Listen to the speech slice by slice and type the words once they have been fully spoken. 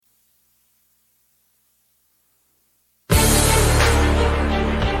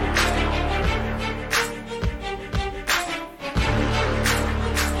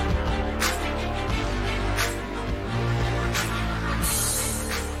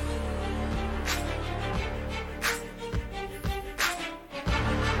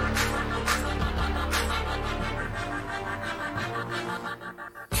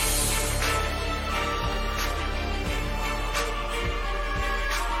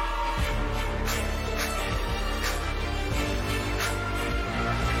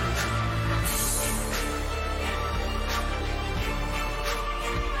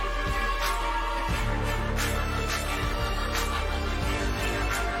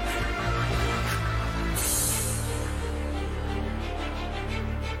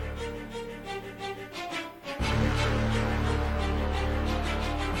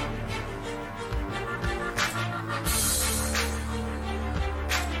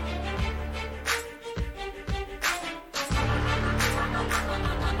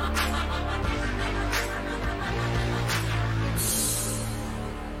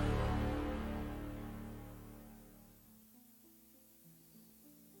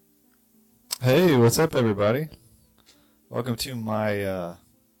Hey, what's up, everybody? Welcome to my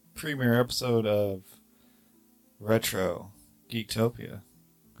premiere episode of Retro Geektopia,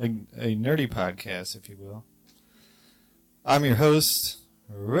 a nerdy podcast, if you will. I'm your host,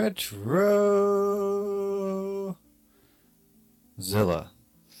 Retro Zilla,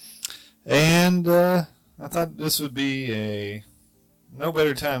 and I thought this would be a no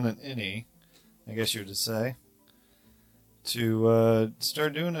better time than any, I guess you would say, to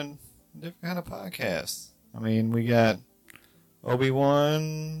start doing a different kind of podcast. I mean, we got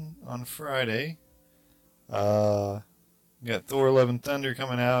Obi-Wan on Friday. We got Thor: Love and Thunder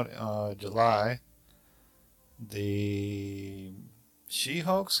coming out July. The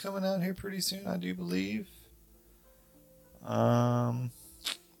She-Hulk's coming out here pretty soon, I do believe. I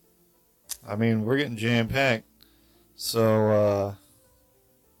mean, we're getting jam-packed. So,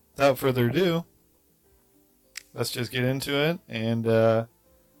 without further ado, let's just get into it and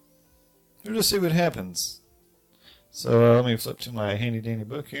we'll just see what happens. So let me flip to my handy-dandy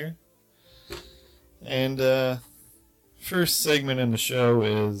book here. And first segment in the show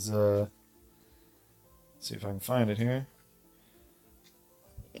is, let's see if I can find it here.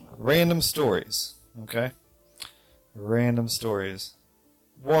 Random stories. Okay? Random stories.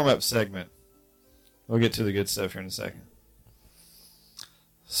 Warm-up segment. We'll get to the good stuff here in a second.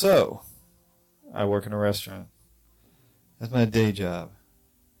 So, I work in a restaurant. That's my day job.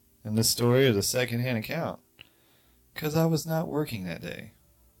 And this story is a second-hand account, because I was not working that day.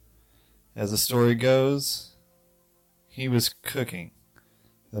 As the story goes, he was cooking.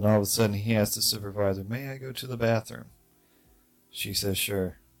 Then all of a sudden he asks the supervisor, "May I go to the bathroom?" She says,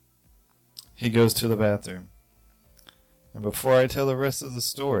 "Sure." He goes to the bathroom. And before I tell the rest of the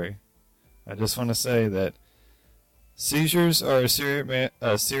story, I just want to say that seizures are a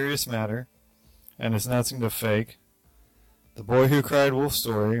serious matter, and it's nothing to fake. The boy who cried wolf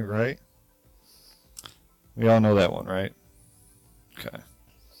story, right? We all know that one, right? Okay.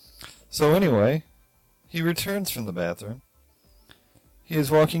 So anyway, he returns from the bathroom. He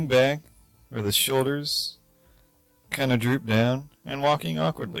is walking back with his shoulders kind of drooped down and walking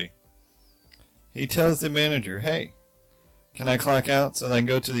awkwardly. He tells the manager, "Hey, can I clock out so that I can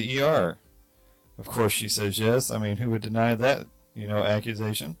go to the ER?" Of course she says yes. I mean, who would deny that,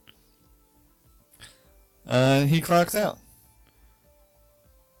 accusation? He clocks out.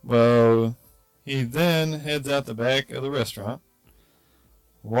 Well, he then heads out the back of the restaurant,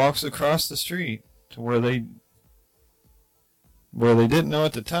 walks across the street to where they didn't know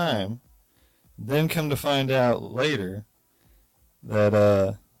at the time, then come to find out later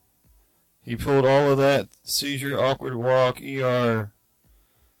that he pulled all of that seizure, awkward walk, ER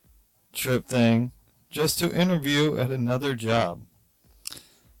trip thing just to interview at another job.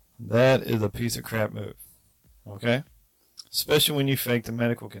 That is a piece of crap move. Okay? Especially when you fake the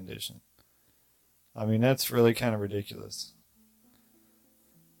medical condition. I mean, that's really kind of ridiculous.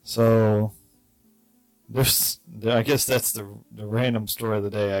 So, I guess that's the random story of the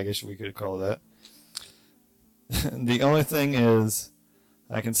day, I guess we could call that. The only thing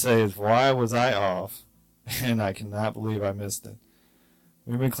I can say is, why was I off? And I cannot believe I missed it.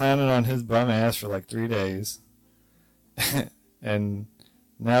 We've been clowning on his bum ass for like 3 days. And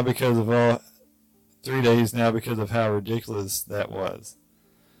now because of 3 days now because of how ridiculous that was.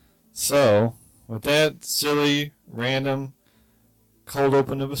 So, with that silly, random, cold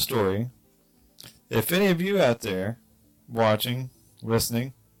open of a story, if any of you out there watching,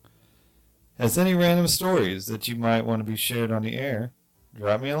 listening, has any random stories that you might want to be shared on the air,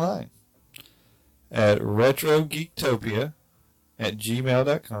 drop me a line at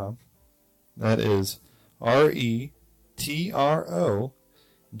retrogeektopia@gmail.com. That is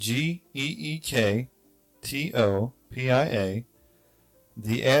RetroGeektopia,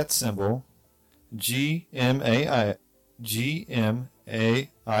 the @ symbol, gmail.com.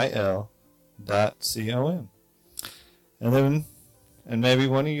 And maybe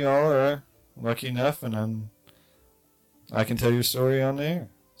one of y'all are lucky enough and I can tell your story on the air.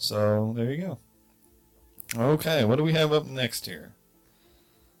 So there you go. Okay, what do we have up next here?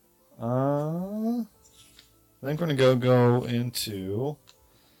 I think we're going to go into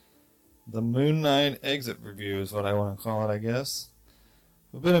the Moon Knight exit review is what I want to call it, I guess.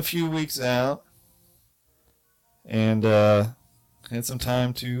 We've been a few weeks out and had some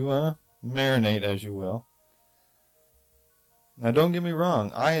time to marinate, as you will. Now, don't get me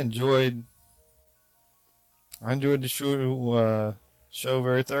wrong. I enjoyed the show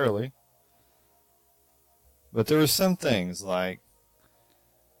very thoroughly. But there were some things that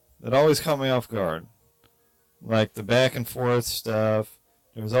always caught me off guard. Like the back and forth stuff.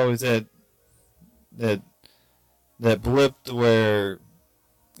 There was always that blip where,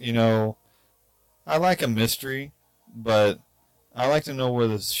 I like a mystery, but I like to know where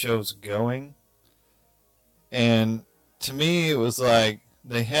the show's going. And to me, it was like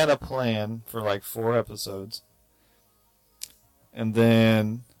they had a plan for like 4 episodes, and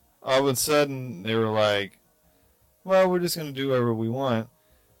then all of a sudden they were like, "Well, we're just gonna do whatever we want,"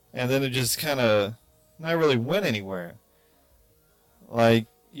 and then it just kind of not really went anywhere. Like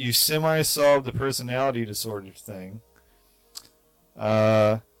you semi-solved the personality disorder thing,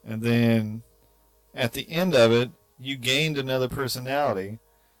 and then at the end of it, you gained another personality.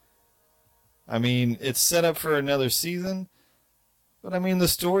 I mean, it's set up for another season, but I mean, the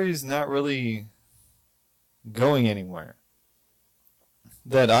story's not really going anywhere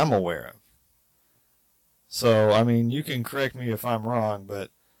that I'm aware of. So, I mean, you can correct me if I'm wrong,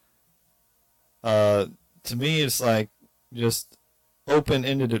 but to me, it's like just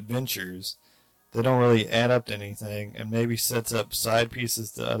open-ended adventures that don't really add up to anything, and maybe sets up side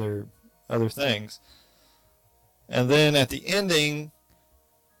pieces to other things. And then at the ending,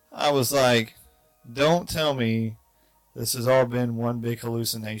 I was like, don't tell me this has all been one big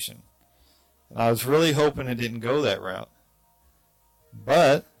hallucination. And I was really hoping it didn't go that route.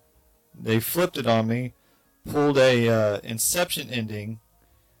 But they flipped it on me, pulled a Inception ending,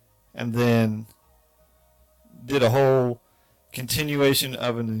 and then did a whole continuation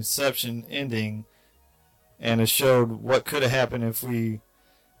of an Inception ending, and it showed what could have happened if we,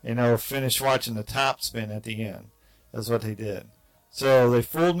 finished watching the top spin at the end. That's what they did. So they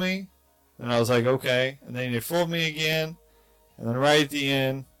fooled me, and I was like, okay. And then they fooled me again, and then right at the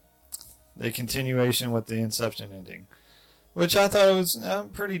end, the continuation with the Inception ending, which I thought was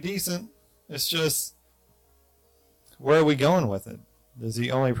pretty decent. It's just, where are we going with it? Is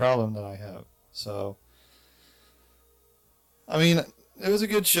the only problem that I have. So, I mean, it was a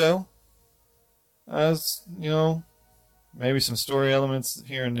good show. Maybe some story elements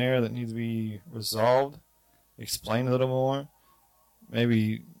here and there that need to be resolved, explained a little more.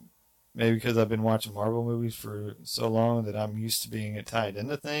 Maybe because I've been watching Marvel movies for so long that I'm used to being tied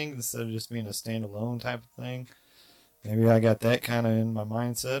into things instead of just being a standalone type of thing. Maybe I got that kind of in my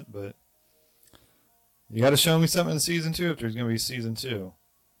mindset, but you got to show me something in season 2 if there's going to be season 2.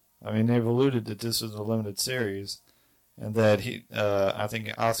 I mean, they've alluded that this was a limited series, and that I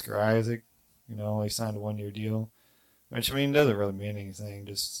think Oscar Isaac, only signed a 1-year deal, which, I mean, doesn't really mean anything.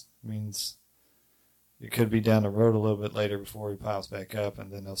 Just means it could be down the road a little bit later before he pops back up,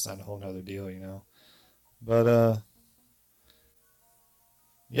 and then they'll sign a whole nother deal, But,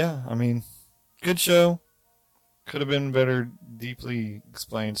 yeah, I mean, good show. Could have been better, deeply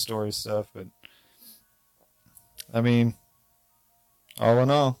explained story stuff, but, I mean, all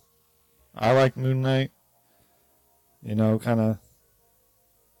in all, I like Moon Knight. Kind of,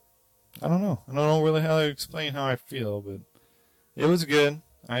 I don't know. I don't know really how to explain how I feel, but it was good.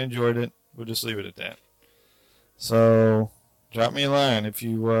 I enjoyed it. We'll just leave it at that. So, drop me a line if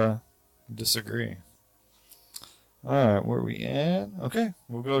you disagree. Alright, where are we at? Okay,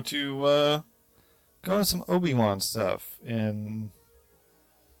 we'll go to some Obi-Wan stuff in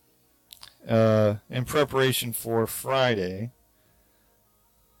preparation for Friday.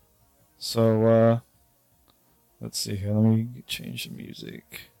 So, let's see here. Let me change the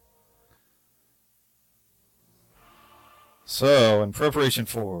music. So, in preparation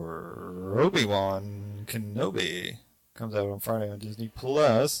for Obi-Wan Kenobi, comes out on Friday on Disney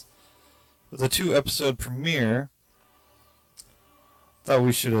Plus with a 2-episode premiere. Thought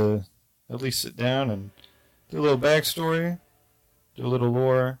we should at least sit down and do a little backstory, do a little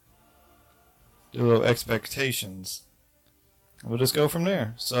lore, do a little expectations. We'll just go from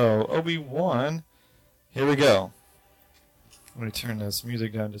there. So, Obi-Wan, here we go. Let me turn this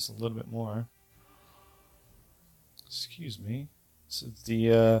music down just a little bit more. Excuse me. This is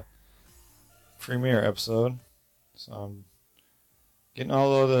the premiere episode. So I'm getting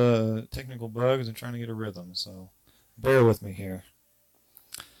all of the technical bugs and trying to get a rhythm. So bear with me here.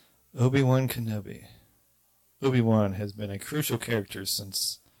 Obi-Wan Kenobi. Obi-Wan has been a crucial character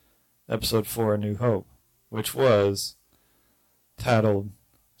since Episode 4 A New Hope, which was titled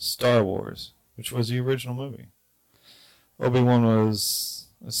Star Wars, which was the original movie. Obi-Wan was,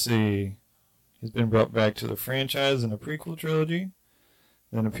 he's been brought back to the franchise in a prequel trilogy,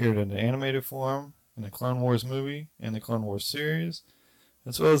 then appeared in an animated form in the Clone Wars movie and the Clone Wars series,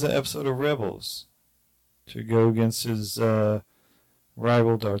 as well as an episode of Rebels to go against his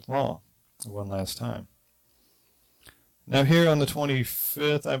rival Darth Maul one last time. Now here on the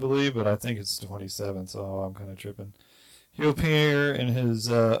 25th, I believe, but I think it's the 27th, so I'm kind of tripping. He'll appear in his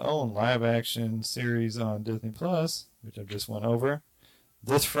own live-action series on Disney Plus, which I just went over,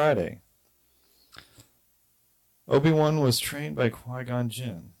 this Friday. Obi-Wan was trained by Qui-Gon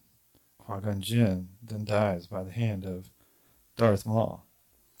Jinn. Qui-Gon Jinn then dies by the hand of Darth Maul.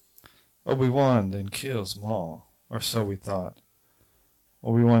 Obi-Wan then kills Maul, or so we thought.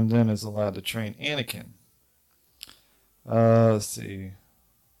 Obi-Wan then is allowed to train Anakin. Let's see.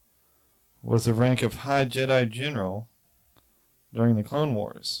 Was the rank of High Jedi General during the Clone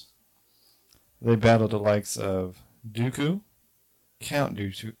Wars. They battled the likes of Dooku, Count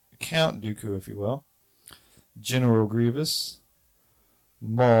Dooku, if you will, General Grievous,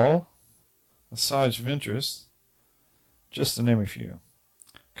 Maul, Asajj Ventress, just to name a few.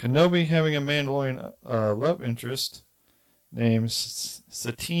 Kenobi having a Mandalorian love interest named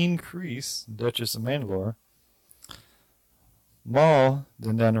Satine Kryze, Duchess of Mandalore. Maul,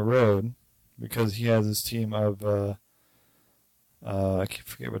 then down the road, because he has his team of, I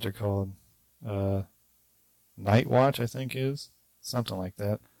forget what they're called, Night Watch, I think is, something like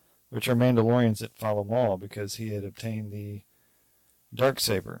that, which are Mandalorians that follow Maul because he had obtained the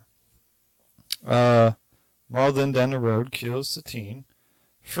Darksaber. Maul then down the road kills Satine,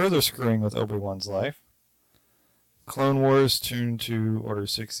 further screwing with Obi-Wan's life. Clone Wars turned to Order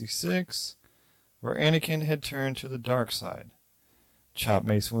 66, where Anakin had turned to the dark side, chopped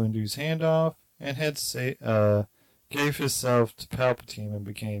Mace Windu's hand off, and gave himself to Palpatine and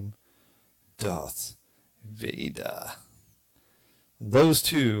became Darth Vader. Those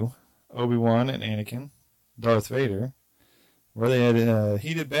two, Obi-Wan and Anakin, Darth Vader, where they had a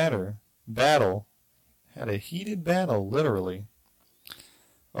heated battle, literally.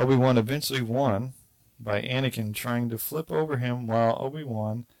 Obi-Wan eventually won by Anakin trying to flip over him while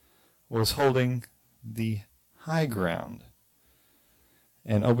Obi-Wan was holding the high ground.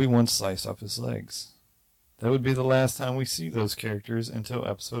 And Obi-Wan sliced off his legs. That would be the last time we see those characters until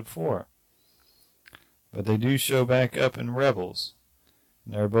Episode 4. But they do show back up in Rebels.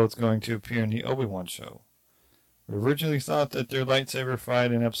 And they're both going to appear in the Obi-Wan show. We originally thought that their lightsaber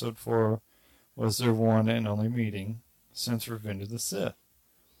fight in Episode 4 was their one and only meeting since Revenge of the Sith.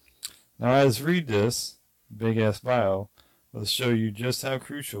 Now as read this big-ass bio will show you just how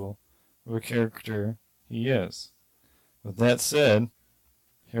crucial of a character he is. With that said,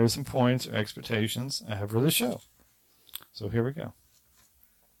 here are some points or expectations I have for the show. So here we go.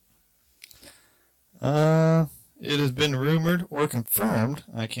 It has been rumored or confirmed,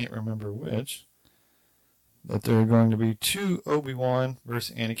 I can't remember which, that there are going to be 2 Obi-Wan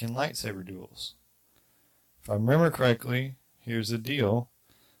versus Anakin lightsaber duels. If I remember correctly, here's the deal.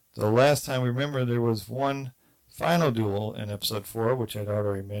 The last time we remember there was one final duel in Episode 4, which I'd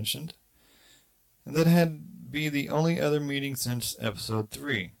already mentioned, and that had to be the only other meeting since Episode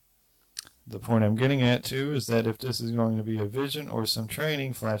 3. The point I'm getting at, too, is that if this is going to be a vision or some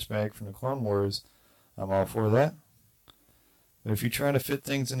training flashback from the Clone Wars, I'm all for that. But if you try to fit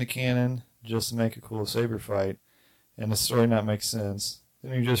things into canon just to make a cool saber fight and the story not make sense,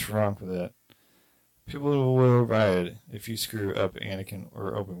 then you're just wrong for that. People will riot if you screw up Anakin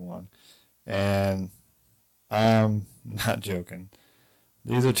or Obi-Wan. And I'm not joking.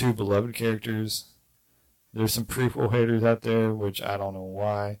 These are 2 beloved characters. There's some prequel haters out there, which I don't know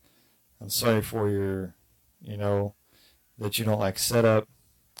why. I'm sorry for your, that you don't like setup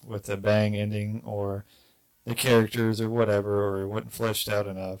with a bang ending or the characters or whatever, or it wasn't fleshed out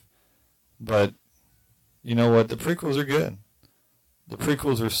enough. But, you know what? The prequels are good. The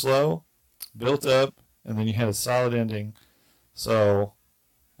prequels are slow, built up, and then you had a solid ending. So,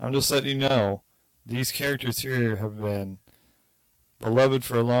 I'm just letting you know, these characters here have been beloved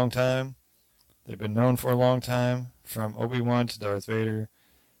for a long time. They've been known for a long time, from Obi-Wan to Darth Vader.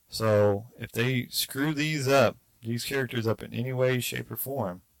 So, if they screw these characters up in any way, shape, or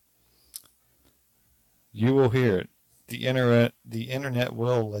form, you will hear it. The internet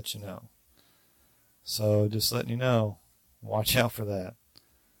will let you know. So, just letting you know, watch out for that.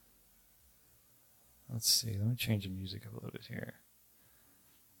 Let's see, let me change the music up a little bit here.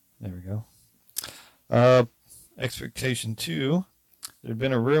 There we go. Expectation 2, there had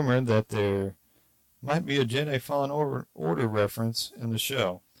been a rumor that there might be a Jedi Fallen Order reference in the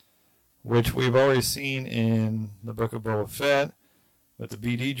show, which we've already seen in the Book of Boba Fett with the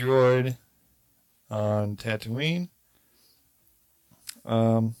BD droid on Tatooine.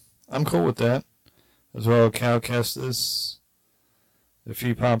 I'm cool with that. As well as Cal Kestis, if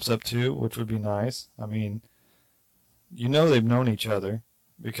he pops up too, which would be nice. I mean, they've known each other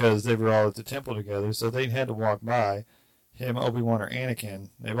because they were all at the temple together, so they'd had to walk by him, Obi-Wan, or Anakin.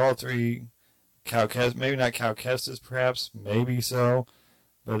 They've all 3, Cal Kestis, maybe not Cal Kestis, perhaps, maybe so,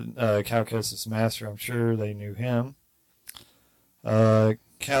 but Cal Kestis Master, I'm sure they knew him.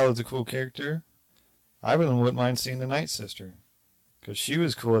 Cal is a cool character. I wouldn't mind seeing the Night Sister, because she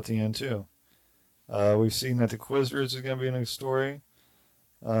was cool at the end too. We've seen that the Quizzers is going to be in a story.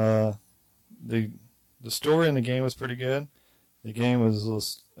 the story in the game was pretty good. The game was a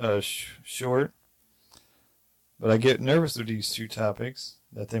little short, but I get nervous with these two topics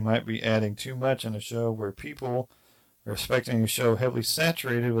that they might be adding too much in a show where people are expecting a show heavily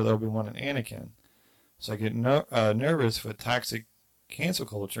saturated with Obi-Wan and Anakin. So I get nervous with toxic cancel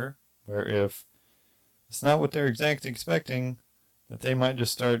culture, where if it's not what they're exactly expecting, that they might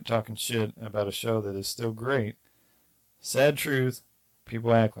just start talking shit about a show that is still great. Sad truth,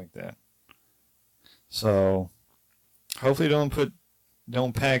 people act like that. So hopefully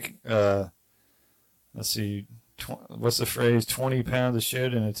don't pack, let's see, what's the phrase, 20 pounds of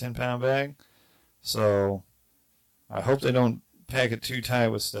shit in a 10-pound bag. So I hope they don't pack it too tight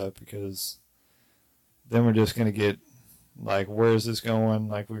with stuff, because then we're just going to get, like, where is this going?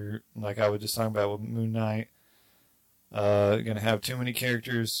 Like I was just talking about with Moon Knight. Going to have too many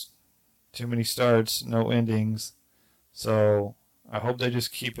characters, too many starts, no endings. So I hope they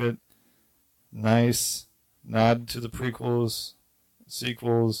just keep it nice, nod to the prequels,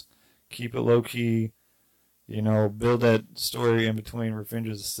 sequels, keep it low key, build that story in between Revenge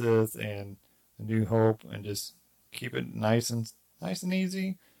of the Sith and A New Hope, and just keep it nice and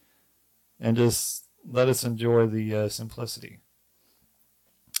easy, and just let us enjoy the simplicity.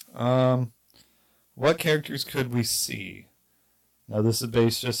 What characters could we see? Now, this is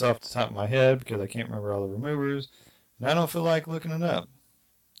based just off the top of my head because I can't remember all the removers, and I don't feel like looking it up.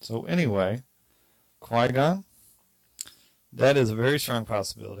 So anyway, Qui-Gon, that is a very strong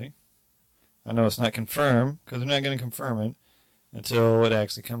possibility. I know it's not confirmed, because they're not going to confirm it until it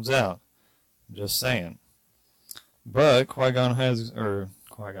actually comes out. I'm just saying. But Liam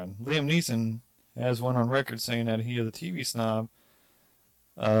Neeson has one on record saying that he is a TV snob,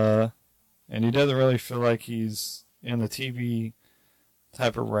 and he doesn't really feel like he's in the TV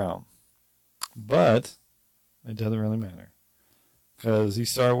type of realm. But it doesn't really matter, because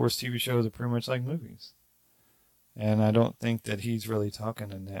these Star Wars TV shows are pretty much like movies. And I don't think that he's really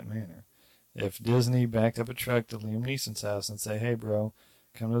talking in that manner. If Disney backed up a truck to Liam Neeson's house and say, hey bro,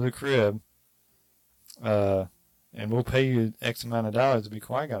 come to the crib, and we'll pay you X amount of dollars to be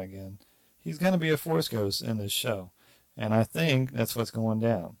Qui-Gon again, he's going to be a Force Ghost in this show. And I think that's what's going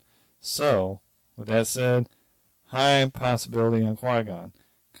down. So, with that said, high possibility on Qui-Gon,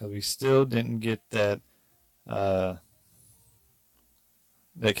 because we still didn't get that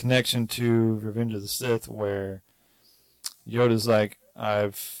connection to Revenge of the Sith, where Yoda's like,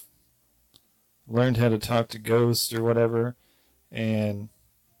 I've learned how to talk to ghosts or whatever, and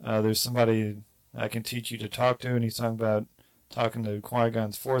there's somebody I can teach you to talk to, and he's talking about talking to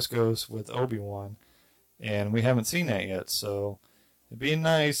Qui-Gon's Force Ghost with Obi-Wan, and we haven't seen that yet, so it'd be a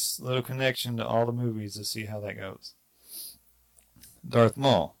nice little connection to all the movies to see how that goes. Darth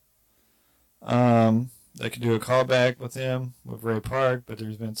Maul. They could do a callback with him, with Ray Park, but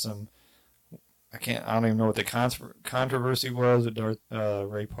there's been some, I don't even know what the controversy was with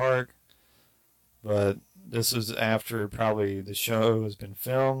Ray Park, but this was after probably the show has been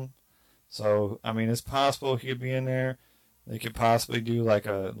filmed. So, I mean, it's possible he could be in there. They could possibly do like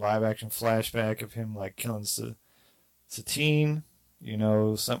a live-action flashback of him like killing Satine,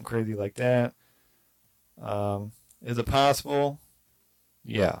 something crazy like that. Is it possible?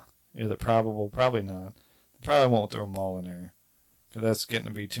 Yeah. Is it probable? Probably not. They probably won't throw them all in there, because that's getting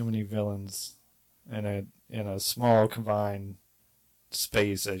to be too many villains in a small confined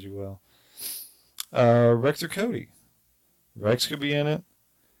space, as you will. Rex or Cody. Rex could be in it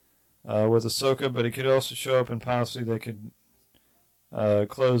with Ahsoka, but he could also show up, and possibly they could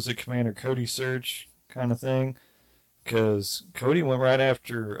close the Commander Cody search kind of thing, because Cody went right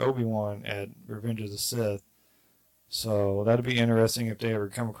after Obi-Wan at Revenge of the Sith. So that'd be interesting if they ever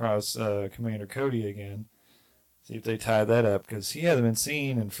come across Commander Cody again. See if they tie that up, because he hasn't been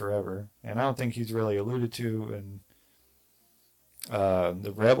seen in forever, and I don't think he's really alluded to in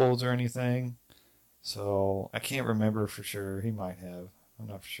the Rebels or anything. So I can't remember for sure. He might have. I'm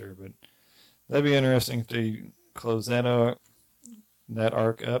not for sure, but that'd be interesting if they close that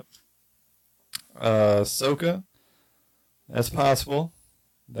arc up. Ahsoka, that's possible.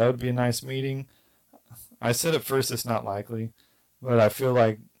 That would be a nice meeting. I said at first it's not likely, but I feel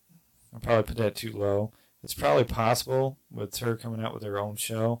like I probably put that too low. It's probably possible with her coming out with her own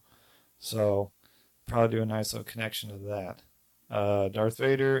show, so probably do a nice little connection to that. Darth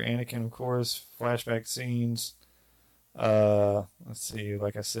Vader, Anakin, of course, flashback scenes. Let's see,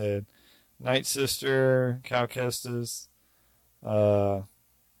 like I said, Night Sister, Cal Kestis,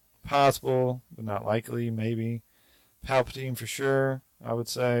 possible, but not likely, maybe. Palpatine for sure, I would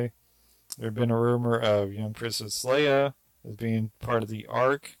say. There had been a rumor of young Princess Leia as being part of the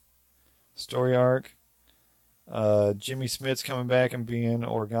story arc. Jimmy Smith's coming back and being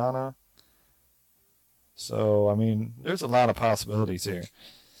Organa. So, I mean, there's a lot of possibilities here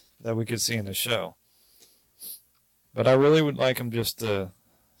that we could see in the show. But I really would like them just to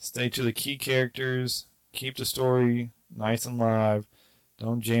stay to the key characters, keep the story nice and live,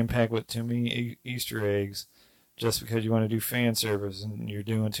 don't jam-pack with too many Easter eggs just because you want to do fan service and you're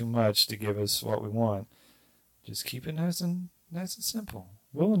doing too much to give us what we want. Just keep it nice and simple.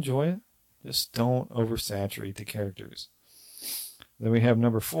 We'll enjoy it. Just don't oversaturate the characters. Then we have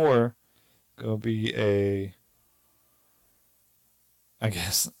number 4. Go be a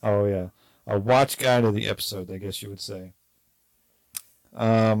watch guide of the episode, I guess you would say.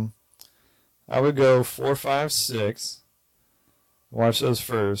 I would go 4, 5, 6. Watch those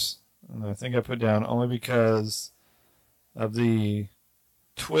first. And I think I put down only because of the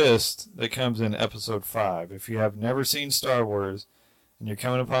twist that comes in episode 5. If you have never seen Star Wars and you're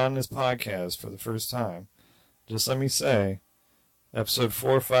coming upon this podcast for the first time, just let me say, episode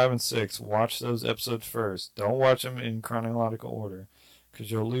 4, 5, and 6, watch those episodes first. Don't watch them in chronological order,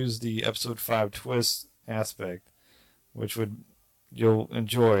 because you'll lose the episode 5 twist aspect, which you'll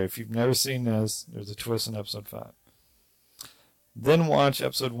enjoy. If you've never seen this, there's a twist in episode 5. Then watch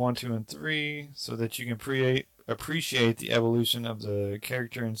episode 1, 2, and 3 so that you can appreciate the evolution of the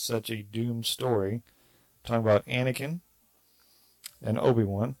character in such a doomed story. I'm talking about Anakin and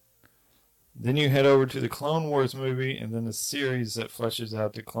Obi-Wan. Then you head over to the Clone Wars movie and then the series that fleshes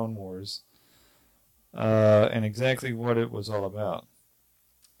out the Clone Wars and exactly what it was all about.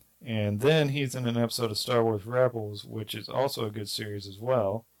 And then he's in an episode of Star Wars Rebels, which is also a good series as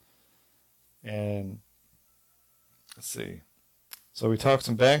well. And let's see. So we talked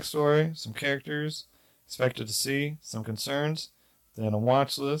some backstory, some characters, expected to see, some concerns, then a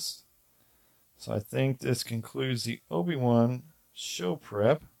watch list. So I think this concludes the Obi-Wan show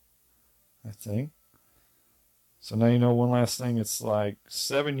prep, I think. So now you know one last thing. It's like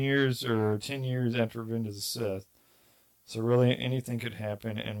 7 years or 10 years after Revenge of the Sith. So really anything could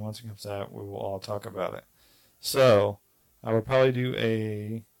happen, and once it comes out, we will all talk about it. So I would probably do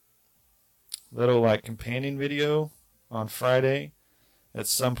a little like companion video on Friday at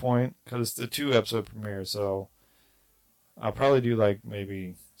some point, because it's the 2-episode premiere, so I'll probably do like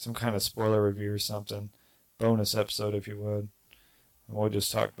maybe some kind of spoiler review or something, bonus episode if you would, and we'll just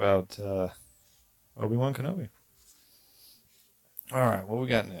talk about Obi-Wan Kenobi. Alright, what we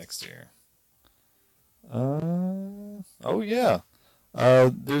got next here?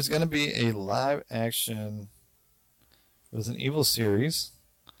 There's going to be a live action Resident Evil series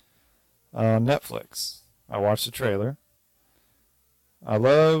on Netflix. I watched the trailer. I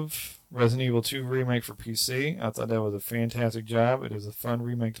love Resident Evil 2 Remake for PC. I thought that was a fantastic job. It is a fun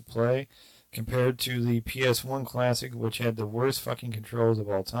remake to play compared to the PS1 classic, which had the worst fucking controls of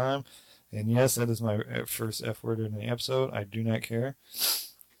all time. And yes, that is my first F word in the episode. I do not care.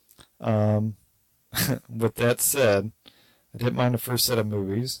 With that said, I didn't mind the first set of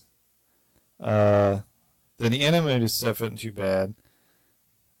movies. Then the animated stuff isn't too bad.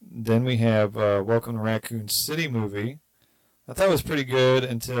 Then we have Welcome to Raccoon City movie. I thought it was pretty good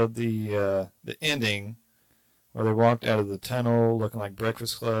until the ending, where they walked out of the tunnel looking like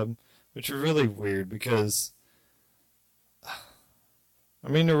Breakfast Club, which was really weird because, I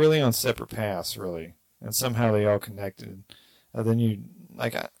mean, they're really on separate paths, really, and somehow they all connected. Then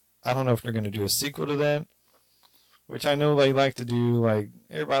I don't know if they're going to do a sequel to that, which I know they like to do, like,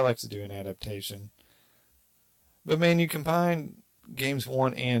 everybody likes to do an adaptation. But man, you combine games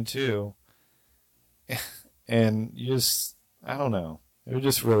 1 and 2, and you just, I don't know. It was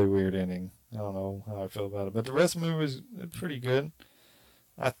just a really weird ending. I don't know how I feel about it. But the rest of the movie was pretty good.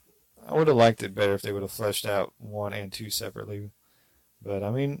 I would have liked it better if they would have fleshed out 1 and 2 separately. But,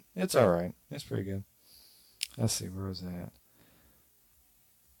 I mean, it's alright. It's pretty good. Let's see, where was that?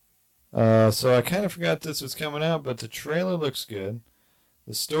 So I kind of forgot this was coming out, but the trailer looks good.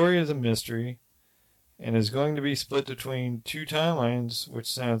 The story is a mystery and is going to be split between 2 timelines,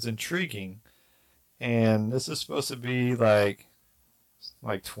 which sounds intriguing. And this is supposed to be like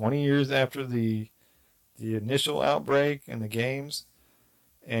 20 years after the initial outbreak in the games.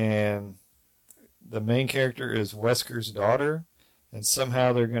 And the main character is Wesker's daughter. And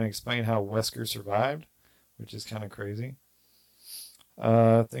somehow they're going to explain how Wesker survived, which is kind of crazy.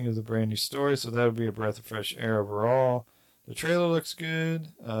 I think it's a brand new story, so that would be a breath of fresh air overall. The trailer looks good.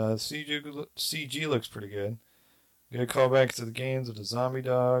 CG looks pretty good. Good callbacks to the games with the zombie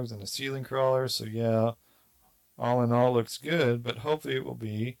dogs and the ceiling crawler. So yeah, all in all, looks good. But hopefully it will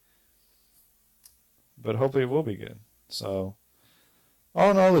be. Good. So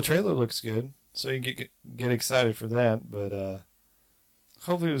all in all, the trailer looks good. So you get excited for that. But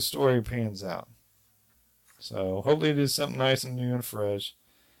hopefully the story pans out. So hopefully it is something nice and new and fresh.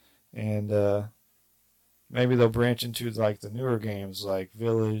 And maybe they'll branch into like the newer games like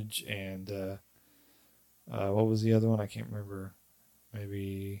Village and what was the other one? I can't remember.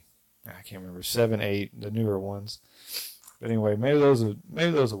 I can't remember. 7, 8, the newer ones. But anyway, maybe those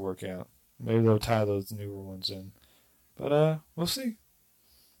will work out. Maybe they'll tie those newer ones in. But we'll see.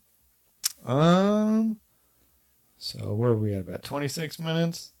 So where are we at? About 26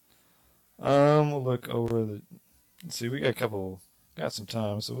 minutes. We'll look over the. Let's see. We got some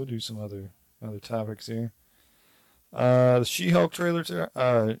time, so we'll do some other topics here. The She-Hulk trailer.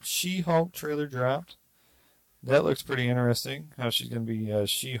 She-Hulk trailer dropped. That looks pretty interesting. How she's going to be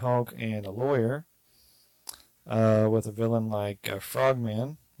She-Hulk and a lawyer, with a villain like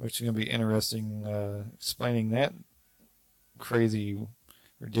Frogman, which is going to be interesting. Explaining that crazy,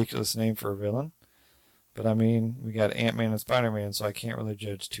 ridiculous name for a villain. But I mean, we got Ant-Man and Spider-Man, so I can't really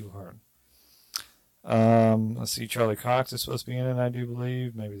judge too hard. Let's see, Charlie Cox is supposed to be in it, I do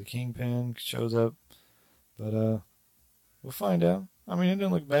believe. Maybe the Kingpin shows up. But we'll find out. I mean, it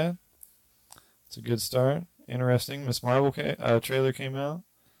didn't look bad. It's a good start. Interesting. Miss Marvel trailer came out,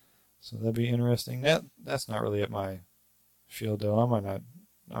 so that'd be interesting. That's not really at my field, though.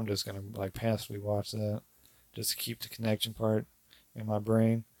 I'm just gonna like passively watch that, just to keep the connection part in my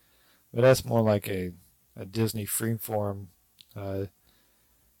brain. But that's more like a Disney freeform,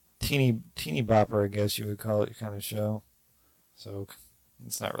 teeny bopper, I guess you would call it, kind of show. So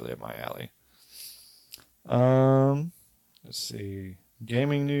it's not really up my alley. Let's see.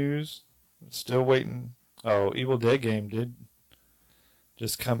 Gaming news. Still waiting. Oh, Evil Dead game did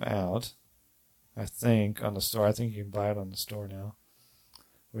just come out, I think, on the store. I think you can buy it on the store now,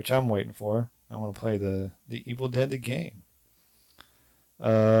 which I'm waiting for. I want to play the Evil Dead the game.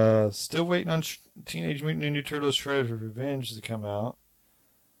 Still waiting on Teenage Mutant Ninja Turtles Shredder's Revenge to come out.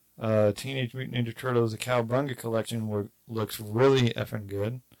 Teenage Mutant Ninja Turtles the Cowabunga collection looks really effing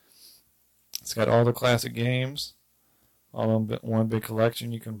good. It's got all the classic games, all in one big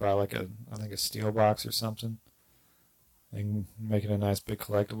collection. You can buy like a steel box or something, and make it a nice big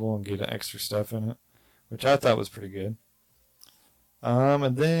collectible and get extra stuff in it, which I thought was pretty good.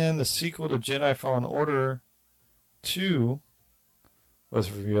 And then the sequel to Jedi Fallen Order 2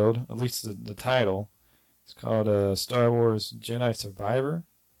 was revealed, at least the title. It's called Star Wars Jedi Survivor.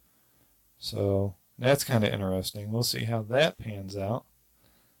 So that's kind of interesting. We'll see how that pans out,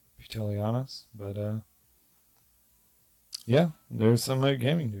 to be totally honest. But yeah, there's some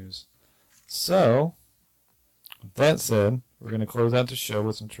gaming news. So, with that said, we're going to close out the show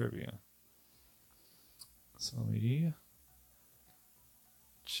with some trivia. So let me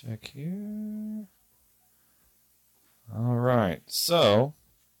check here. Alright, so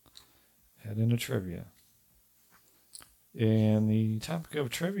head into trivia. And the topic of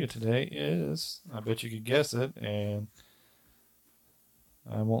trivia today is, I bet you could guess it, and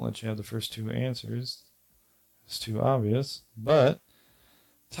I won't let you have the first two answers. It's too obvious. But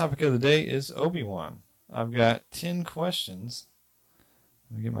topic of the day is Obi-Wan. I've got 10 questions.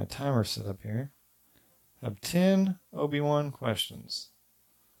 Let me get my timer set up here. I have 10 Obi-Wan questions.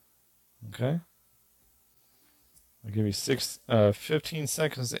 Okay? I'll give you 15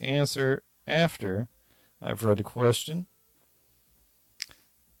 seconds to answer after I've read the question.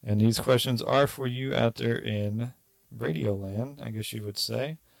 And these questions are for you out there in Radio Land, I guess you would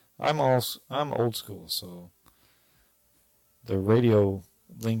say. I'm old school, so the radio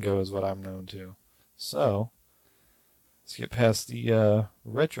lingo is what I'm known to. So, let's get past the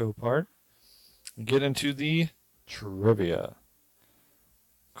retro part and get into the trivia.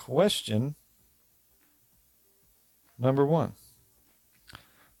 Question number 1.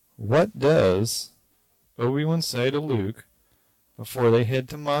 What does Obi-Wan say to Luke before they head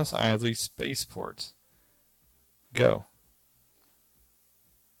to Mos Eisley Spaceport? Go.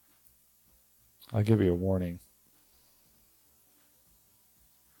 I'll give you a warning.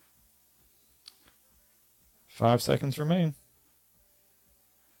 Five seconds remain.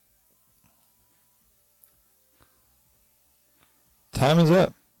 Time is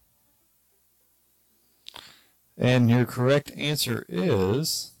up. And your correct answer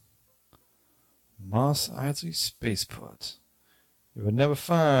is Mos Eisley Spaceport. You would never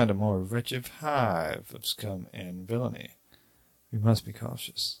find a more wretched hive of scum and villainy. You must be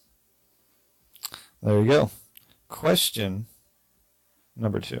cautious. There you go. Question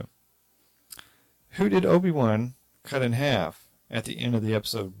number 2. Who did Obi-Wan cut in half at the end of the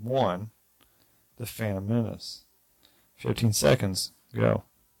episode 1, The Phantom Menace? 15 seconds. Go.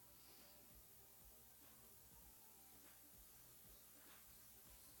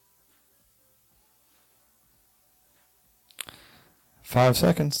 Five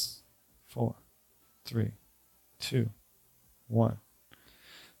seconds. 4, 3, 2, 1.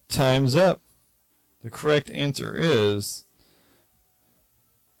 Time's up. The correct answer is,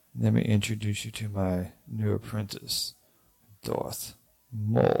 let me introduce you to my new apprentice, Darth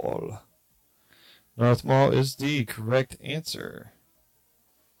Maul. Darth Maul is the correct answer.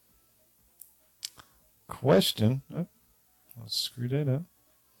 Question, let's screw that up.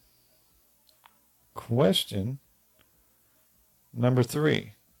 Question number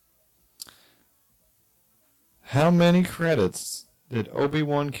 3. How many credits did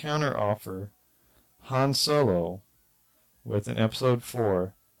Obi-Wan counteroffer Han Solo with in Episode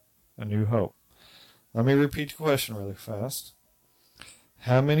 4, A New Hope? Let me repeat the question really fast.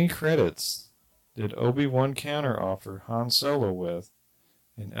 How many credits did Obi-Wan counteroffer Han Solo with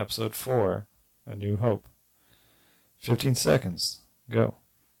in Episode 4, A New Hope? 15 seconds. Go.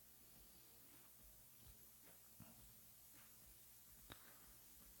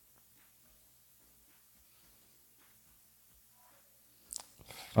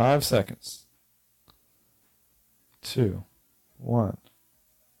 Five seconds. 2, 1.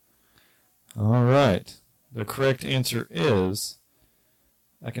 All right. The correct answer is,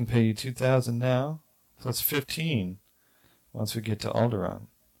 I can pay you 2,000 now, plus 15 once we get to Alderaan.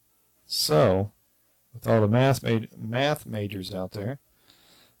 So, with all the math majors out there,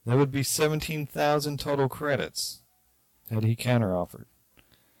 that would be 17,000 total credits that he counteroffered.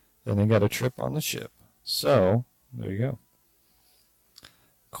 Then they got a trip on the ship. So, there you go.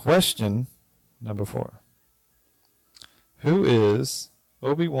 Question number 4. Who is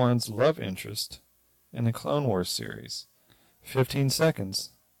Obi-Wan's love interest in the Clone Wars series? 15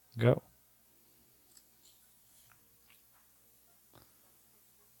 seconds. Go.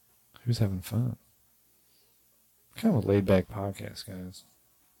 Who's having fun? Kind of a laid-back podcast, guys.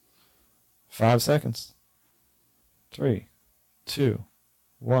 5 seconds. 3, 2,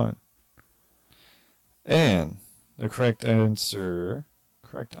 1. And the correct answer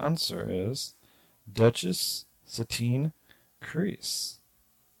is Duchess Satine Kryze.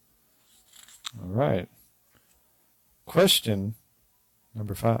 All right. Question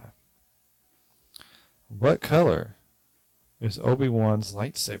number 5. What color is Obi-Wan's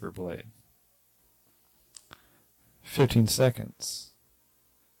lightsaber blade? 15 seconds.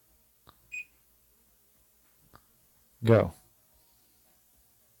 Go.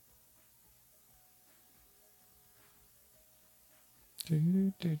 Do,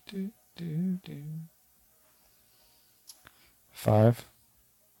 do, do, do, do. 5,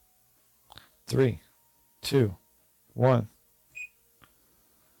 3, 2, 1.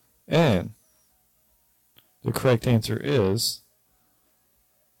 And the correct answer is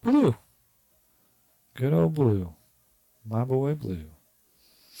blue. Good old blue. My boy blue.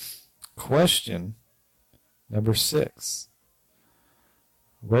 Question number 6.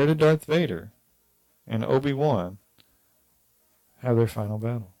 Where did Darth Vader and Obi-Wan have their final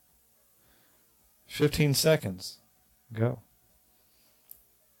battle? 15 seconds. Go.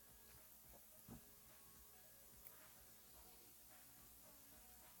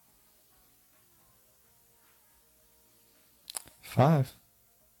 Five,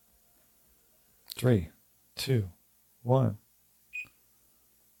 3, 2, 1.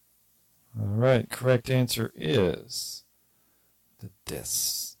 All right, correct answer is the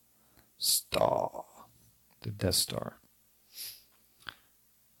Death Star. The Death Star.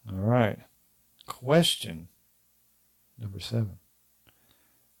 All right. Question number 7.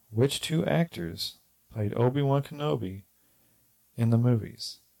 Which 2 actors played Obi-Wan Kenobi in the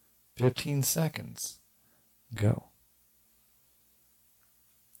movies? 15 seconds. Go.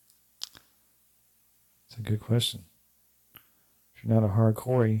 It's a good question. If you're not a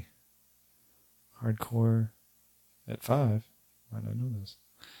hardcore at 5, you might not know this.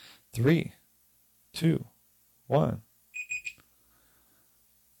 3, 2, 1.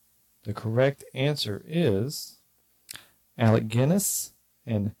 The correct answer is Alec Guinness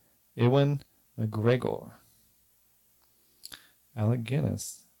and Ewan McGregor. Alec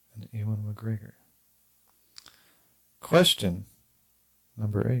Guinness and Ewan McGregor. Question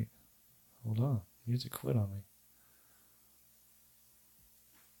number 8. Hold on. Music quit on me.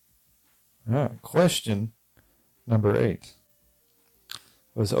 All right. Question number 8.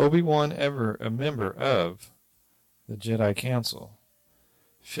 Was Obi-Wan ever a member of the Jedi Council?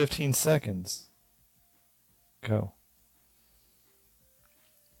 15 seconds. Go.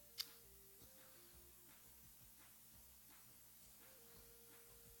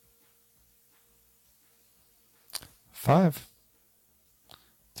 Five,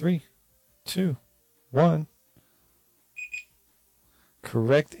 3, 2, 1.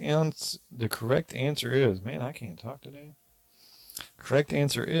 The correct answer is, man, I can't talk today. Correct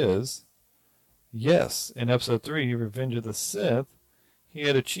answer is, yes. In episode 3, Revenge of the Sith, he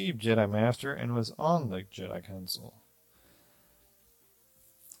had achieved Jedi Master and was on the Jedi Council.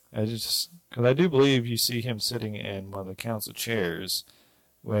 Because I do believe you see him sitting in one of the council chairs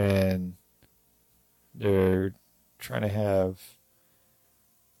when they're trying to have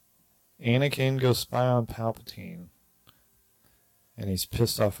Anakin go spy on Palpatine. And he's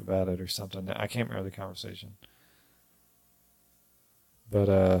pissed off about it or something. I can't remember the conversation.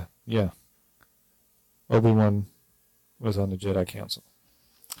 But, yeah. Obi-Wan was on the Jedi Council.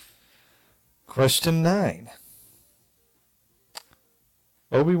 Question 9.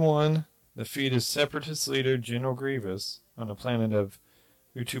 Obi-Wan defeated Separatist leader General Grievous on the planet of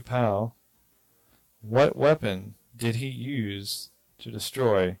Utapau. What weapon did he use to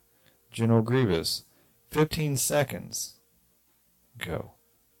destroy General Grievous? 15 seconds. Go.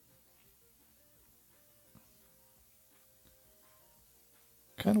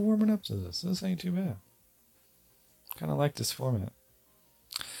 Kind of warming up to this. This ain't too bad. Kind of like this format.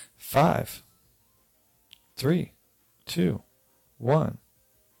 5, 3, 2, 1.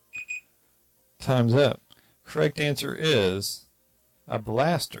 Time's up. Correct answer is a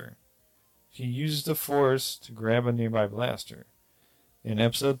blaster. He used the Force to grab a nearby blaster in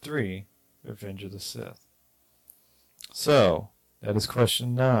Episode 3, Revenge of the Sith. So, that is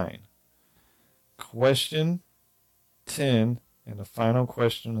question 9. Question 10, and the final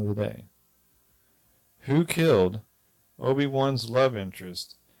question of the day. Who killed Obi-Wan's love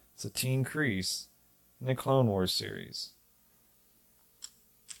interest, Satine Kryze, in the Clone Wars series?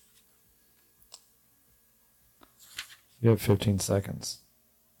 You have 15 seconds.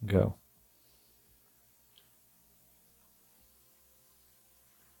 Go.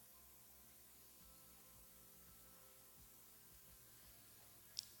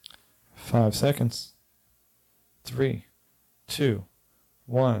 Five seconds. 3, 2,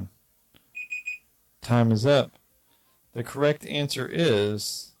 1. Time is up. The correct answer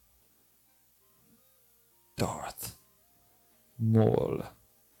is Darth Maul.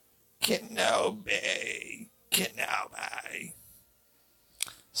 Kenobi.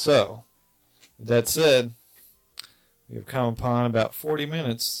 So, with that said, we have come upon about 40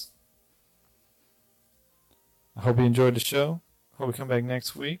 minutes. I hope you enjoyed the show. Hope you come back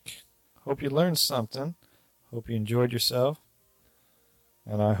next week. Hope you learned something. Hope you enjoyed yourself.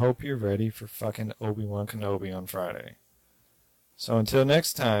 And I hope you're ready for fucking Obi-Wan Kenobi on Friday. So until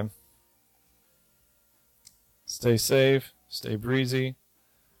next time, stay safe, stay breezy,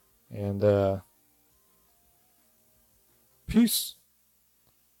 and peace.